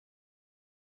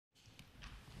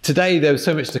today there was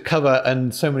so much to cover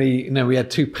and so many, we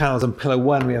had 2 panels on pillar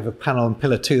 1, we have a panel on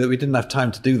pillar 2 that we didn't have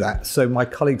time to do that. So my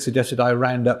colleague suggested I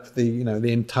round up the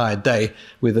entire day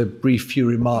with a brief few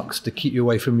remarks to keep you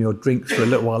away from your drinks for a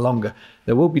little while longer.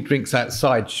 There will be drinks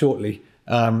outside shortly.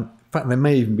 In fact, they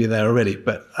may even be there already,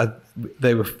 but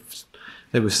they were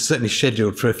certainly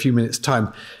scheduled for a few minutes'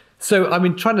 time. So, I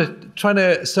mean, trying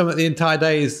to sum up the entire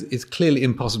day is clearly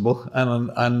impossible,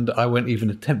 and I won't even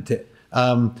attempt it.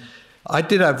 I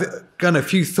did have kind of a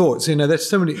few thoughts. There's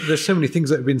so many things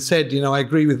that have been said. I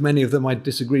agree with many of them. I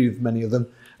disagree with many of them.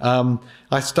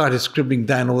 I started scribbling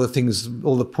down all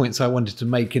the points I wanted to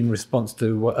make in response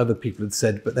to what other people had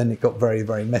said, but then it got very,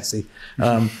 very messy.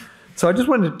 So I just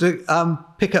wanted to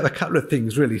pick up a couple of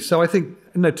things, really. So I think,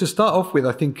 to start off with,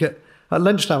 I think at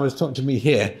lunchtime I was talking to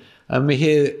Mihir, and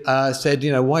Mihir said,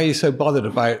 why are you so bothered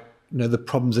about the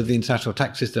problems of the international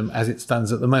tax system as it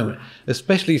stands at the moment,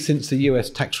 especially since the US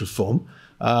tax reform.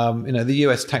 The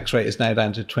US tax rate is now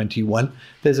down to 21.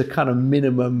 There's a kind of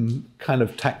minimum kind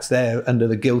of tax there under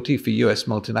the GILTI for US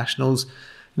multinationals.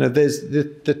 There's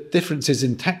the differences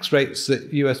in tax rates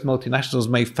that US multinationals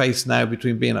may face now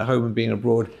between being at home and being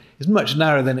abroad is much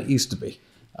narrower than it used to be.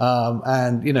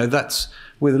 That's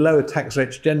with lower tax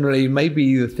rates generally,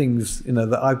 maybe the things,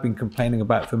 that I've been complaining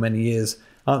about for many years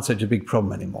aren't such a big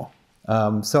problem anymore.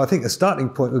 So I think the starting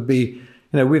point would be,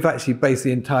 we've actually based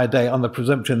the entire day on the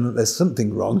presumption that there's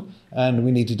something wrong and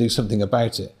we need to do something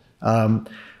about it.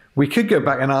 We could go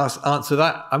back and answer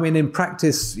that. I mean, in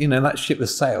practice, that ship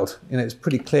has sailed. It's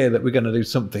pretty clear that we're going to do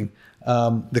something.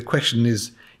 The question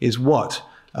is what?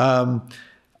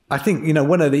 I think,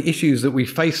 one of the issues that we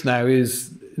face now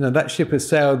is, that ship has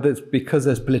sailed. That's because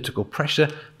there's political pressure,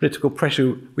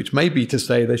 which may be to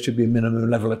say there should be a minimum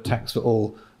level of tax for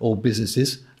all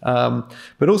businesses.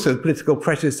 But also the political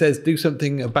pressure says do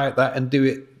something about that and do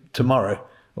it tomorrow,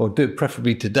 or do it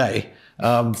preferably today.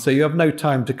 So you have no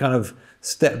time to kind of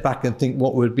step back and think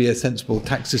what would be a sensible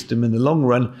tax system in the long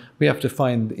run. We have to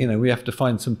find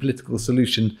some political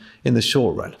solution in the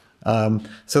short run.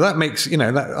 So that makes,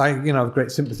 I have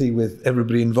great sympathy with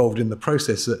everybody involved in the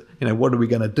process that, what are we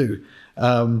going to do?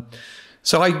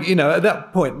 So at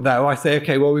that point now I say,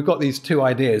 okay, well, we've got these two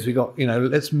ideas. We got,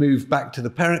 let's move back to the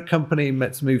parent company,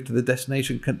 let's move to the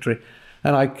destination country.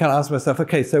 And I kind of ask myself,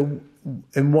 okay, so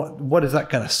and what is that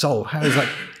going to solve?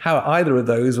 How are either of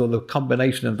those or the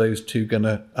combination of those two going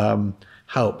to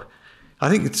help? I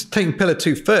think it's taking pillar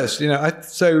 2 first. I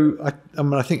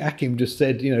think Akim just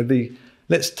said,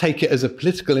 let's take it as a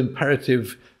political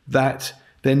imperative that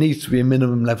there needs to be a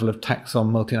minimum level of tax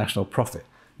on multinational profit.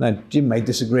 Now, Jim may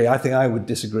disagree. I think I would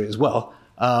disagree as well.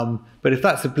 But if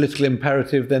that's a political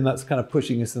imperative, then that's kind of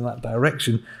pushing us in that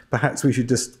direction. Perhaps we should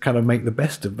just kind of make the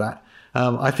best of that.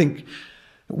 I think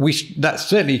that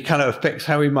certainly kind of affects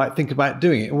how we might think about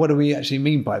doing it. What do we actually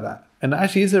mean by that? And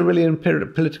actually, is there really a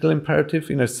political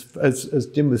imperative? As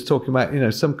Jim was talking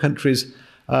about, some countries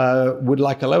would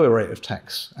like a lower rate of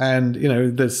tax. And,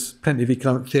 there's plenty of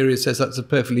economic theory that says that's a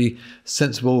perfectly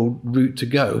sensible route to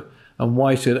go. And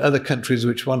why should other countries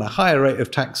which want a higher rate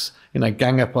of tax,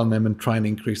 gang up on them and try and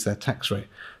increase their tax rate?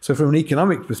 So from an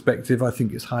economic perspective, I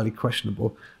think it's highly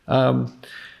questionable.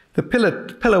 The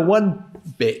pillar 1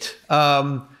 bit,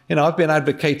 I've been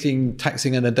advocating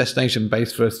taxing on a destination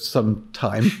base for some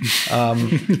time.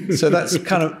 So that's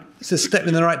it's a step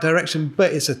in the right direction,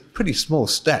 but it's a pretty small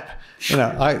step. So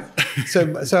our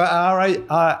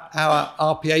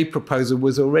RPA proposal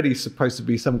was already supposed to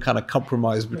be some kind of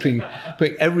compromise between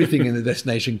putting everything in the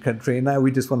destination country, and now we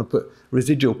just want to put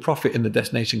residual profit in the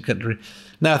destination country.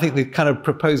 Now I think the kind of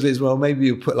proposal is, well, maybe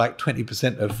you'll put like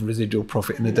 20% of residual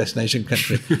profit in the destination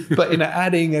country, but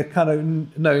adding a kind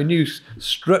of new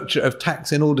structure of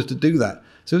tax in order to do that.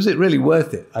 So is it really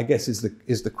worth it? I guess is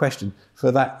the question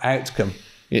for that outcome.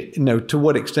 To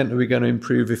what extent are we going to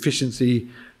improve efficiency,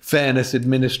 fairness,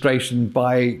 administration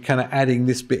by kind of adding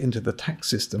this bit into the tax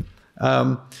system?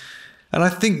 And I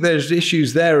think there's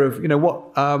issues there of,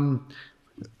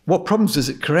 what problems does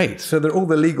it create? So there are all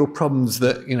the legal problems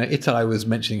that, Itai was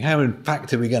mentioning. How, in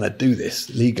fact, are we going to do this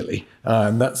legally?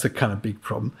 That's the kind of big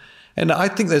problem. And I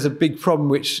think there's a big problem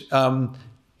which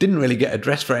didn't really get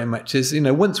addressed very much is,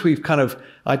 once we've kind of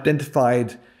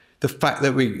identified the fact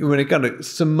that we're going to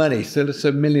some money, so that's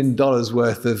 $1 million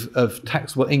worth of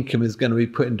taxable income is going to be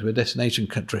put into a destination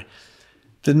country.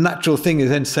 The natural thing is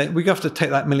then saying we have to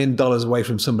take that $1 million away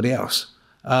from somebody else.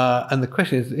 And the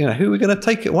question is, who are we going to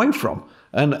take it away from?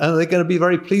 And are they going to be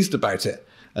very pleased about it?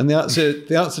 And the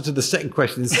answer to the second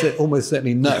question is almost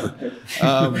certainly no.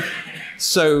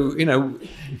 So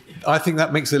I think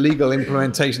that makes the legal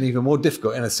implementation even more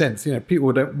difficult in a sense.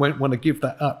 People won't want to give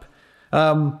that up.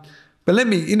 But let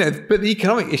me, but the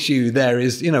economic issue there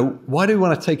is, why do we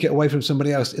want to take it away from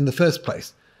somebody else in the first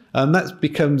place? And that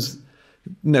becomes,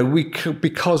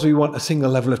 because we want a single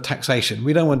level of taxation.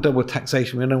 We don't want double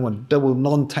taxation. We don't want double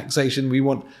non-taxation. We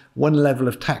want one level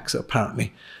of tax,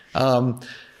 apparently. Now,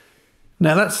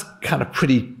 that's kind of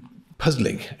pretty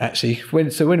puzzling, actually.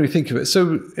 When we think of it,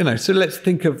 so let's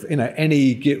think of,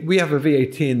 we have a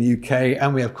VAT in the UK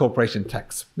and we have corporation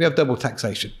tax. We have double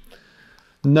taxation.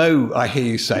 No, I hear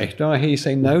you say. Don't I hear you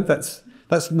say no? That's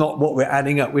not what we're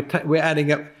adding up. We're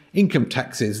adding up income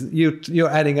taxes. You're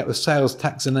adding up a sales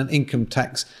tax and an income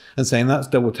tax and saying that's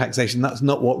double taxation. That's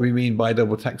not what we mean by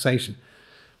double taxation.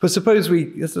 But suppose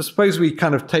we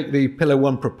kind of take the Pillar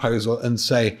 1 proposal and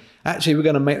say, actually, we're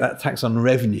going to make that tax on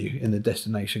revenue in the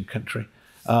destination country,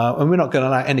 and we're not going to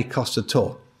allow any cost at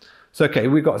all. So, okay,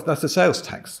 that's a sales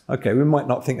tax. Okay, we might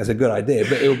not think that's a good idea,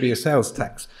 but it will be a sales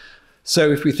tax.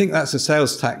 So if we think that's a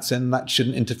sales tax, then that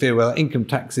shouldn't interfere with our income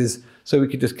taxes, so we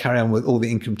could just carry on with all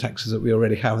the income taxes that we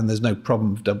already have, and there's no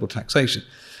problem with double taxation.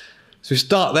 So we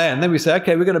start there, and then we say,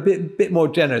 okay, we're going to be a bit more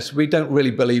generous. We don't really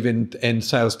believe in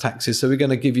sales taxes, so we're going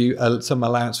to give you some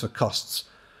allowance for costs.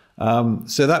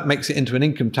 So that makes it into an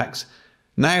income tax.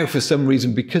 Now, for some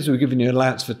reason, because we're giving you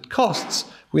allowance for costs,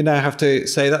 we now have to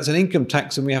say that's an income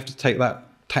tax, and we have to take that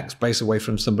tax base away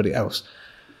from somebody else.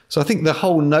 So I think the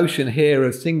whole notion here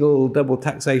of single double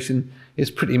taxation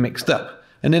is pretty mixed up.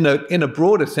 And in a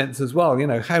broader sense as well,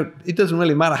 it doesn't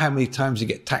really matter how many times you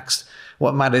get taxed.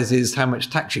 What matters is how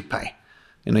much tax you pay.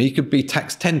 You could be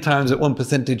taxed 10 times at 1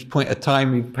 percentage point a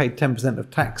time, you pay 10% of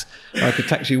tax. Or I could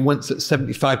tax you once at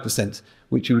 75%,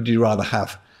 which would you rather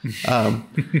have?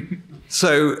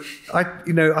 So I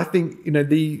think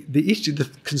the issue, the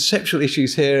conceptual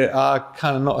issues here are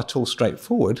kind of not at all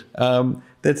straightforward.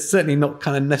 They're certainly not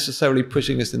kind of necessarily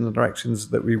pushing us in the directions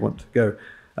that we want to go.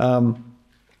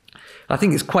 I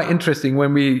think it's quite interesting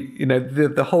when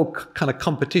the whole kind of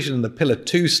competition and the Pillar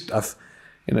 2 stuff.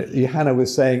 Johanna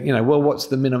was saying, well, what's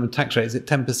the minimum tax rate? Is it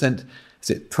 10%? Is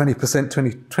it 20%,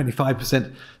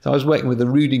 25%? So I was working with the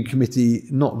Ruding Committee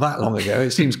not that long ago.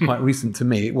 It seems quite recent to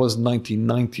me. It was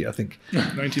 1990, I think.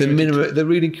 The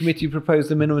Ruding Committee proposed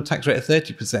the minimum tax rate of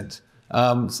 30%.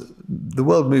 So the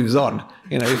world moves on.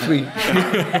 If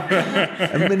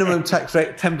a minimum tax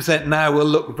rate 10% now will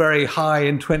look very high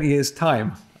in 20 years'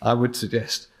 time, I would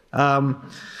suggest.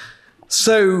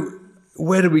 So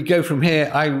where do we go from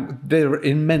here? There are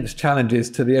immense challenges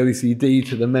to the OECD,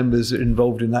 to the members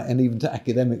involved in that, and even to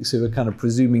academics who are kind of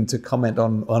presuming to comment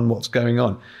on what's going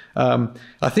on.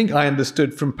 I think I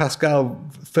understood from Pascal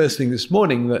first thing this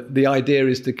morning that the idea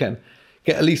is to get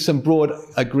at least some broad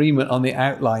agreement on the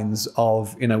outlines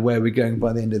of where we're going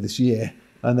by the end of this year,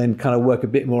 and then kind of work a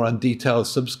bit more on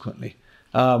details subsequently.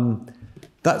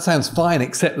 That sounds fine,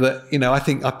 except that I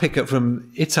think I pick up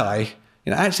from Itai.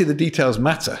 Actually the details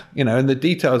matter. And the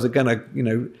details are going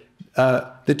to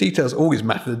the details always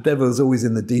matter. The devil is always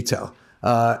in the detail.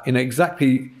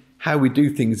 Exactly how we do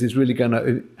things is really going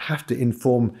to have to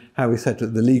inform how we set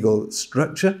up the legal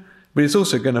structure, but it's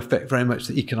also going to affect very much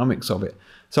the economics of it.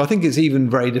 So I think it's even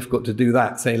very difficult to do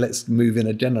that, say, let's move in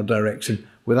a general direction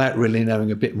without really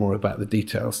knowing a bit more about the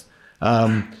details.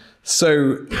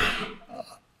 So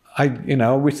I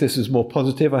wish this was more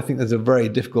positive. I think there's a very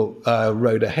difficult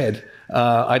road ahead.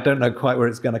 I don't know quite where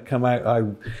it's going to come out. I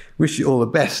wish you all the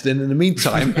best. And in the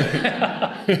meantime,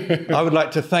 I would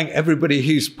like to thank everybody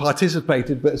who's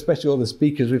participated, but especially all the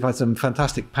speakers. We've had some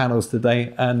fantastic panels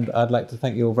today, and I'd like to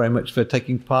thank you all very much for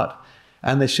taking part.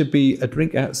 And there should be a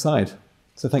drink outside.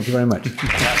 So thank you very much.